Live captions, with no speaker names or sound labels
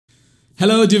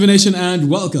Hello Divination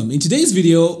and welcome. In today's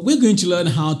video, we're going to learn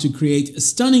how to create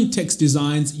stunning text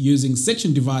designs using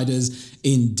section dividers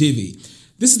in Divi.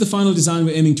 This is the final design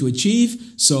we're aiming to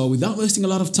achieve. So without wasting a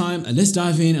lot of time, let's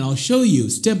dive in and I'll show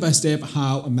you step by step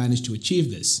how I managed to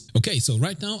achieve this. Okay, so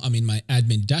right now I'm in my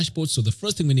admin dashboard. So the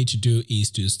first thing we need to do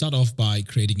is to start off by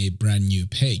creating a brand new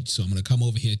page. So I'm going to come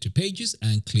over here to pages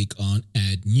and click on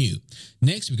add new.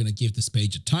 Next, we're going to give this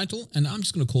page a title and I'm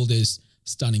just going to call this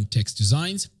stunning text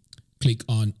designs. Click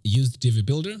on use the Divi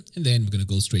builder and then we're going to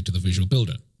go straight to the visual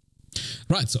builder.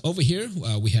 Right, so over here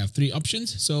we have three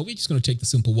options. So we're just going to take the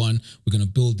simple one. We're going to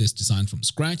build this design from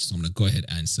scratch. So I'm going to go ahead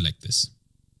and select this.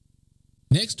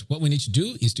 Next, what we need to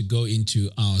do is to go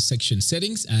into our section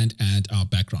settings and add our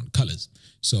background colors.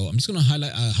 So I'm just going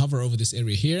to hover over this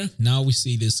area here. Now we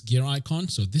see this gear icon.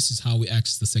 So this is how we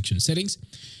access the section settings.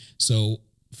 So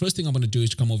first thing I'm going to do is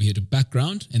to come over here to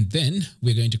background and then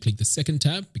we're going to click the second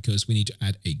tab because we need to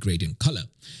add a gradient color.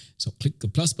 So click the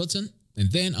plus button and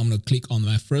then I'm going to click on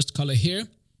my first color here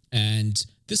and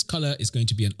this color is going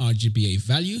to be an RGBA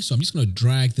value. So I'm just going to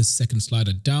drag this second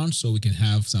slider down so we can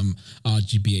have some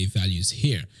RGBA values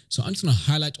here. So I'm just going to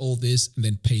highlight all this and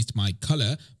then paste my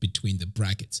color between the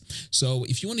brackets. So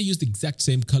if you want to use the exact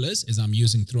same colors as I'm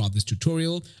using throughout this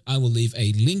tutorial, I will leave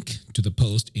a link to the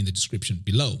post in the description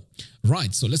below.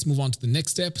 Right, so let's move on to the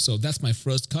next step. So that's my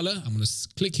first color. I'm going to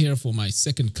click here for my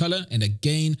second color. And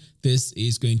again, this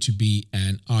is going to be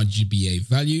an RGBA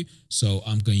value. So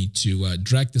I'm going to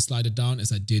drag the slider down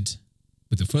as I did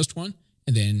with the first one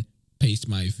and then paste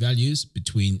my values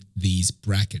between these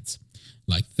brackets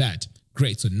like that.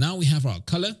 Great. So now we have our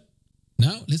color.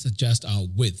 Now let's adjust our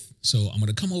width. So I'm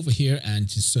going to come over here and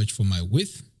just search for my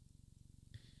width.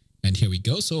 And here we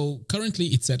go. So currently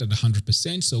it's set at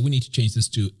 100%. So we need to change this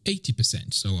to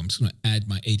 80%. So I'm just going to add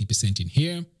my 80% in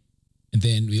here. And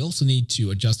then we also need to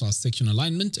adjust our section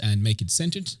alignment and make it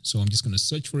centered. So I'm just going to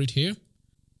search for it here.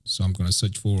 So I'm going to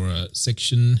search for a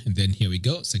section and then here we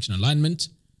go, section alignment.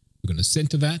 We're going to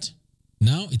center that.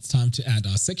 Now it's time to add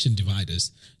our section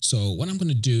dividers. So what I'm going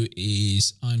to do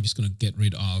is I'm just going to get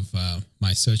rid of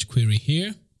my search query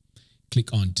here.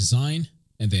 Click on design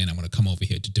and then I'm going to come over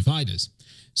here to dividers.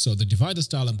 So the divider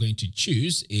style I'm going to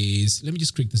choose is, let me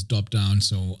just click this drop down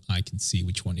so I can see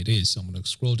which one it is. So I'm going to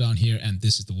scroll down here and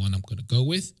this is the one I'm going to go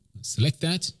with. Select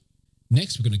that.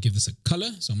 Next, we're going to give this a color.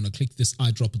 So I'm going to click this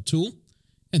eyedropper tool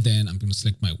and then I'm going to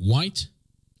select my white.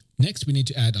 Next, we need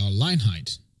to add our line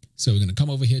height. So we're going to come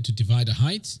over here to divider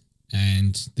height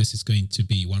and this is going to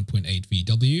be 1.8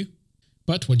 VW.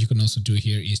 But what you can also do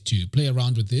here is to play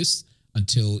around with this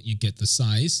until you get the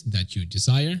size that you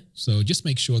desire. So just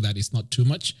make sure that it's not too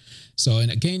much. So,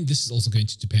 and again, this is also going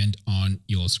to depend on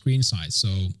your screen size. So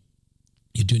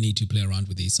you do need to play around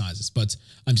with these sizes, but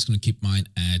I'm just going to keep mine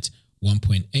at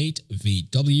 1.8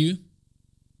 VW.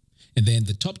 And then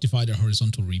the top divider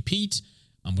horizontal repeat,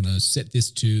 I'm going to set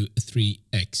this to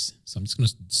 3x. So I'm just going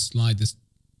to slide this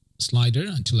slider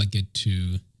until I get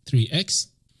to 3x.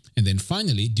 And then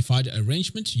finally, divider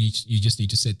arrangement, you just need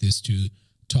to set this to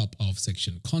top of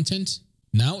section content.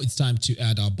 Now it's time to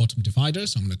add our bottom divider.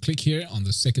 So I'm going to click here on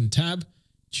the second tab,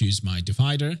 choose my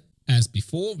divider. As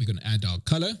before, we're going to add our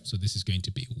color. So this is going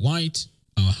to be white.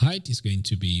 Our height is going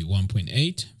to be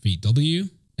 1.8 VW.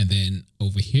 And then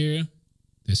over here,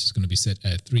 this is going to be set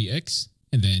at 3x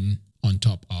and then on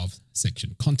top of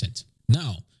section content.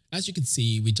 Now, as you can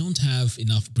see, we don't have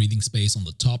enough breathing space on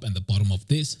the top and the bottom of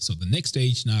this. So the next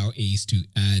stage now is to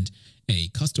add a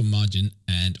custom margin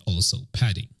and also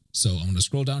padding. So I'm going to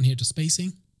scroll down here to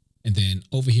spacing and then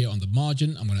over here on the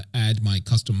margin, I'm going to add my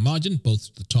custom margin,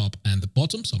 both the top and the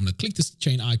bottom. So I'm going to click this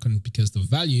chain icon because the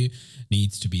value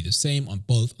needs to be the same on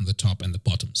both on the top and the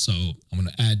bottom. So I'm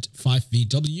going to add 5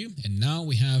 VW and now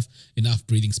we have enough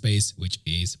breathing space, which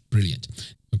is brilliant.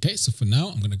 Okay, so for now,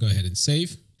 I'm going to go ahead and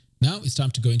save. Now it's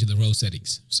time to go into the row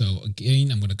settings. So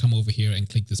again, I'm going to come over here and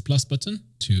click this plus button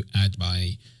to add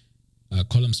my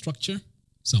column structure.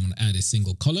 So I'm going to add a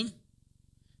single column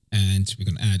and we're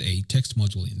going to add a text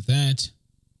module in that.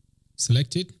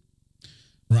 Select it.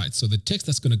 Right, so the text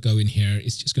that's going to go in here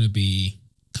is just going to be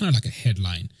kind of like a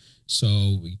headline. So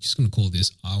we're just going to call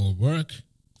this our work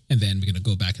and then we're going to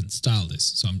go back and style this.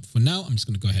 So for now, I'm just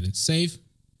going to go ahead and save.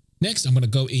 Next, I'm going to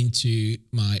go into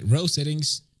my row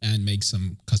settings and make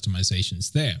some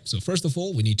customizations there. So first of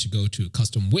all, we need to go to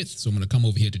custom width. So I'm going to come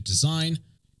over here to design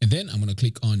and then I'm going to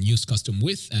click on use custom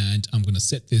width and I'm going to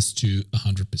set this to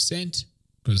 100%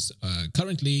 because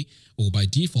currently or by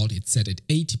default, it's set at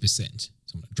 80%.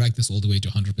 So I'm going to drag this all the way to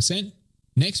 100%.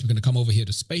 Next, we're going to come over here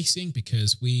to spacing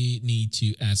because we need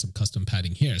to add some custom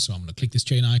padding here. So I'm going to click this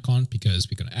chain icon because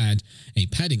we're going to add a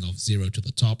padding of 0 to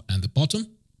the top and the bottom.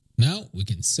 Now we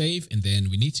can save, and then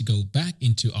we need to go back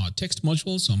into our text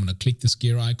module. So I'm going to click this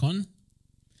gear icon.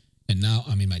 And now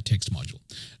I'm in my text module.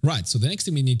 Right, so the next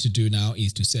thing we need to do now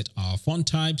is to set our font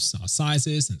types, our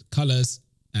sizes and colors,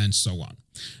 and so on.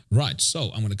 Right, so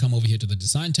I'm going to come over here to the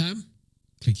design tab,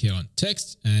 click here on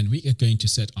text, and we are going to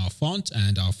set our font,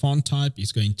 and our font type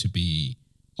is going to be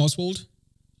Oswald.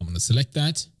 I'm going to select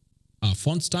that. Our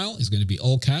font style is going to be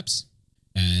all caps.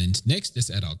 And next, let's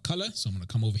add our color. So I'm going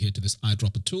to come over here to this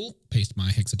eyedropper tool, paste my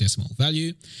hexadecimal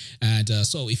value. And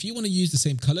so if you want to use the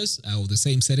same colors or the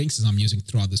same settings as I'm using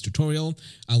throughout this tutorial,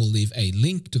 I will leave a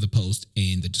link to the post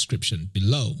in the description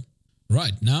below.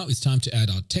 Right, now it's time to add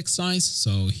our text size.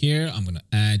 So here I'm going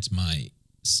to add my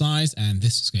size, and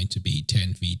this is going to be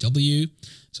 10 VW.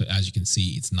 So as you can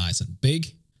see, it's nice and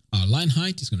big. Our line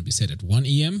height is going to be set at 1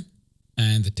 EM,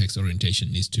 and the text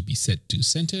orientation needs to be set to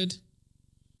centered.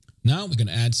 Now we're going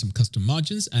to add some custom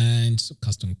margins and some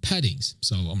custom paddings.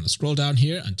 So I'm going to scroll down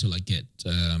here until I get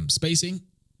spacing.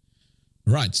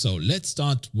 Right, so let's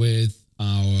start with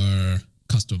our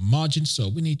custom margin. So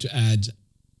we need to add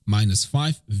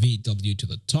 -5 VW to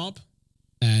the top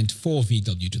and 4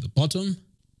 VW to the bottom.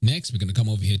 Next, we're going to come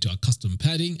over here to our custom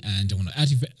padding, and I want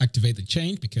to activate the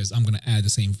change because I'm going to add the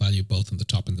same value both on the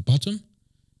top and the bottom,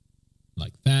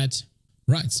 like that.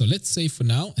 Right, so let's save for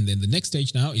now, and then the next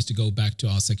stage now is to go back to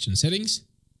our section settings,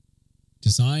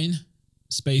 design,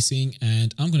 spacing,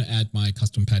 and I'm going to add my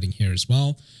custom padding here as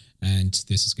well, and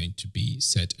this is going to be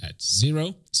set at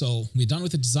 0. So we're done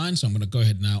with the design, so I'm going to go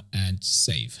ahead now and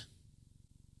save.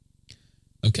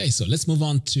 Okay, so let's move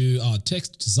on to our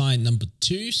text design number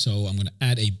 2. So I'm going to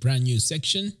add a brand new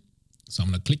section. So I'm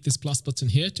going to click this plus button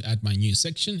here to add my new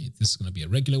section. This is going to be a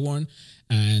regular one.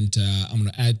 And I'm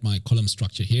going to add my column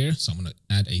structure here. So I'm going to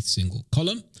add a single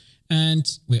column. And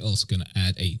we're also going to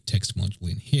add a text module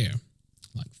in here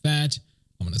like that.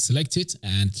 I'm going to select it.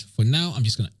 And for now, I'm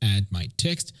just going to add my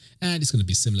text. And it's going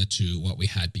to be similar to what we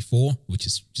had before, which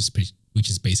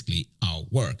is basically our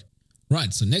work.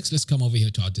 Right, so next let's come over here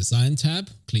to our design tab,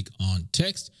 click on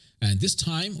text, and this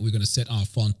time we're going to set our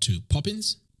font to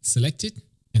Poppins, select it,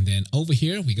 and then over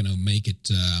here we're going to make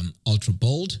it ultra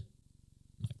bold,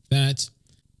 like that.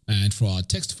 And for our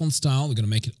text font style, we're going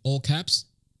to make it all caps.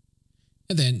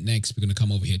 And then next we're going to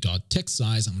come over here to our text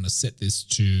size. I'm going to set this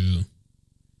to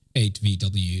 8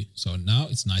 VW. So now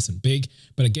it's nice and big.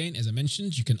 But again, as I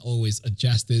mentioned, you can always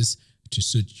adjust this to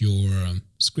suit your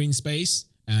screen space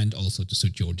and also to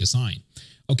suit your design.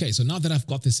 Okay, so now that I've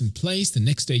got this in place, the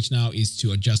next stage now is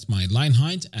to adjust my line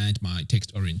height and my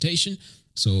text orientation.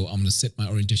 So I'm going to set my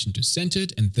orientation to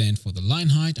centered, and then for the line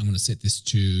height, I'm going to set this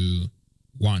to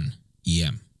 1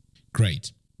 EM.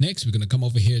 Great. Next, we're going to come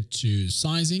over here to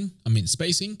spacing,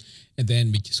 and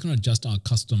then we're just going to adjust our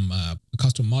custom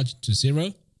margin to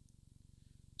 0.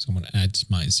 So I'm going to add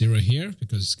my 0 here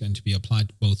because it's going to be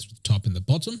applied both to the top and the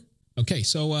bottom. Okay,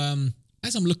 so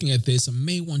as I'm looking at this, I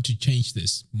may want to change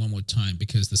this one more time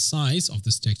because the size of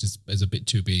this text is a bit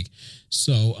too big.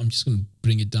 So I'm just going to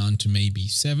bring it down to maybe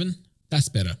 7. That's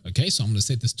better. Okay, so I'm going to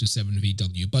set this to 7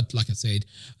 VW. But like I said,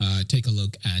 take a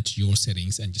look at your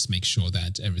settings and just make sure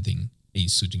that everything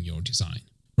is suiting your design.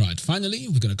 Right, finally,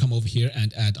 we're going to come over here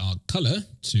and add our color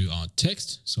to our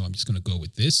text. So I'm just going to go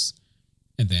with this,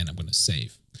 and then I'm going to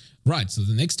save. Right, so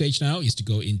the next stage now is to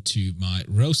go into my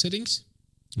row settings.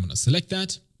 I'm going to select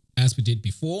that. As we did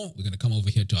before, we're going to come over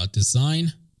here to our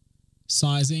design,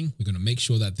 sizing. We're going to make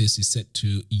sure that this is set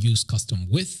to use custom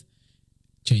width.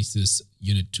 Change this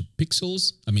unit to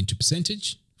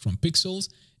percentage from pixels.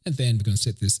 And then we're going to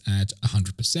set this at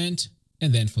 100%.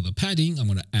 And then for the padding, I'm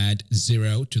going to add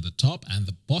 0 to the top and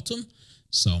the bottom.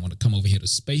 So I'm going to come over here to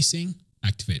spacing,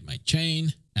 activate my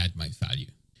chain, add my value.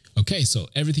 Okay, so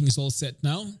everything is all set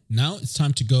now. Now it's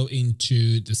time to go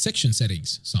into the section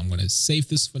settings. So I'm going to save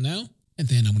this for now. And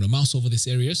then I'm going to mouse over this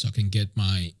area so I can get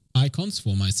my icons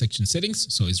for my section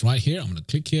settings. So it's right here. I'm going to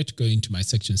click here to go into my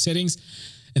section settings.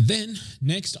 And then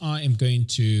next I am going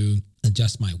to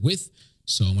adjust my width.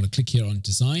 So I'm going to click here on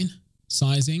design,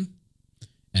 sizing.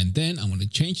 And then I'm going to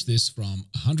change this from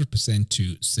 100%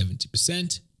 to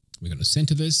 70%. We're going to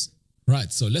center this.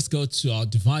 Right, so let's go to our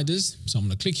dividers. So I'm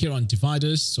going to click here on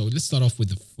dividers. So let's start off with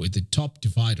the top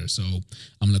divider. So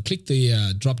I'm going to click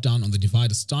the drop down on the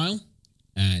divider style.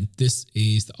 And this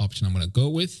is the option I'm going to go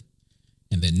with.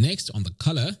 And then next on the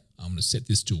color, I'm going to set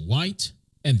this to white.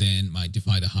 And then my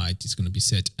divider height is going to be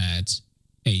set at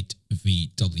 8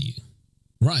 VW.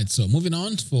 Right, so moving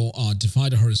on for our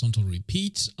divider horizontal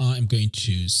repeat, I'm going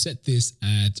to set this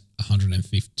at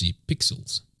 150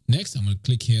 pixels. Next, I'm going to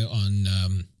click here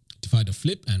on divider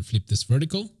flip and flip this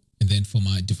vertical. And then for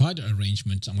my divider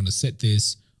arrangement, I'm going to set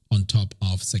this on top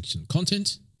of section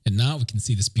content. And now we can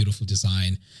see this beautiful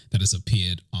design that has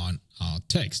appeared on our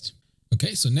text.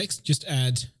 Okay, so next just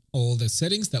add all the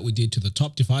settings that we did to the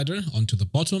top divider onto the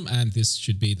bottom, and this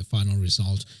should be the final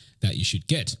result that you should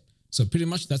get. So pretty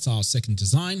much that's our second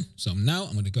design. So now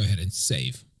I'm going to go ahead and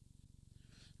save.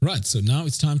 Right, so now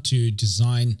it's time to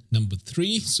design number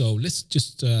 3. So let's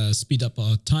just speed up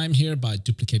our time here by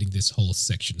duplicating this whole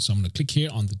section. So I'm going to click here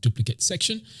on the duplicate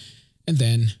section, and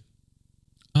then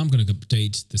I'm going to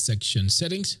update the section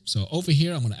settings. So over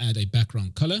here, I'm going to add a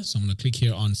background color. So I'm going to click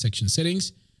here on section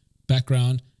settings,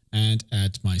 background, and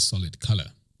add my solid color.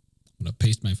 I'm going to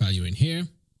paste my value in here.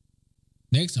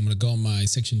 Next, I'm going to go on my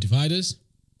section dividers,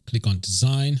 click on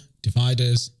design,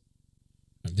 dividers.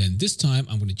 And then this time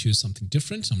I'm going to choose something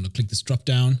different. So I'm going to click this drop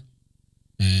down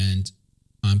and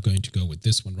I'm going to go with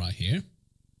this one right here.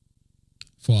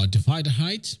 For divider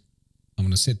height, I'm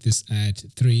going to set this at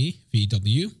 3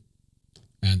 VW,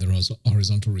 and the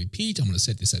horizontal repeat, I'm going to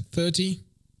set this at 30.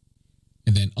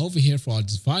 And then over here for our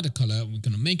divider color, we're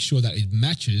going to make sure that it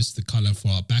matches the color for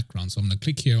our background. So I'm going to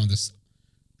click here on this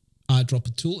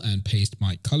eyedropper tool and paste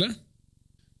my color.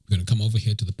 We're going to come over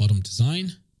here to the bottom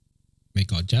design,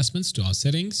 make our adjustments to our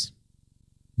settings.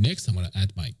 Next, I'm going to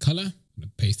add my color. I'm going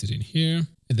to paste it in here.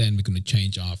 And then we're going to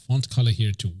change our font color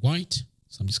here to white.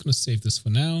 So I'm just going to save this for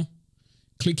now.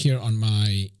 Click here on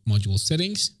my module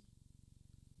settings,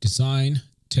 design,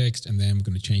 text, and then we're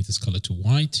going to change this color to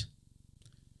white.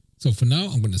 So for now,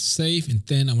 I'm going to save, and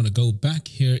then I'm going to go back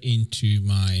here into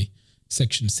my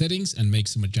section settings and make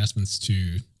some adjustments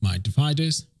to my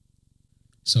dividers.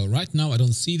 So right now I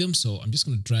don't see them, so I'm just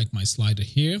going to drag my slider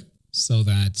here so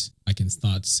that I can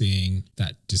start seeing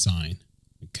that design.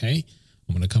 Okay,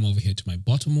 I'm going to come over here to my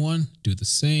bottom one, do the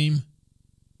same.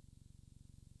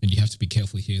 And you have to be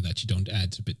careful here that you don't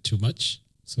add a bit too much.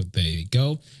 So there you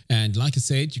go. And like I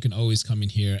said, you can always come in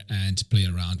here and play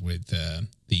around with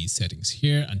these settings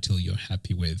here until you're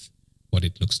happy with what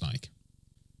it looks like.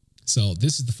 So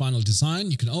this is the final design.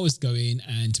 You can always go in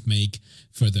and make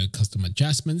further custom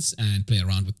adjustments and play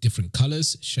around with different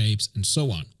colors, shapes, and so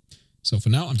on. So for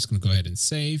now, I'm just going to go ahead and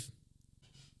save.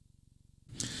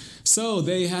 So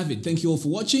there you have it. Thank you all for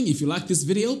watching. If you like this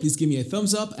video, please give me a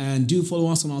thumbs up and do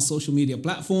follow us on our social media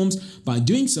platforms. By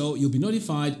doing so, you'll be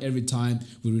notified every time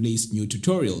we release new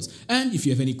tutorials. And if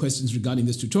you have any questions regarding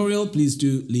this tutorial, please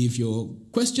do leave your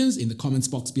questions in the comments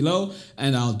box below,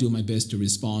 and I'll do my best to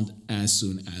respond as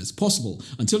soon as possible.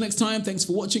 Until next time, thanks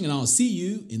for watching, and I'll see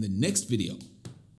you in the next video.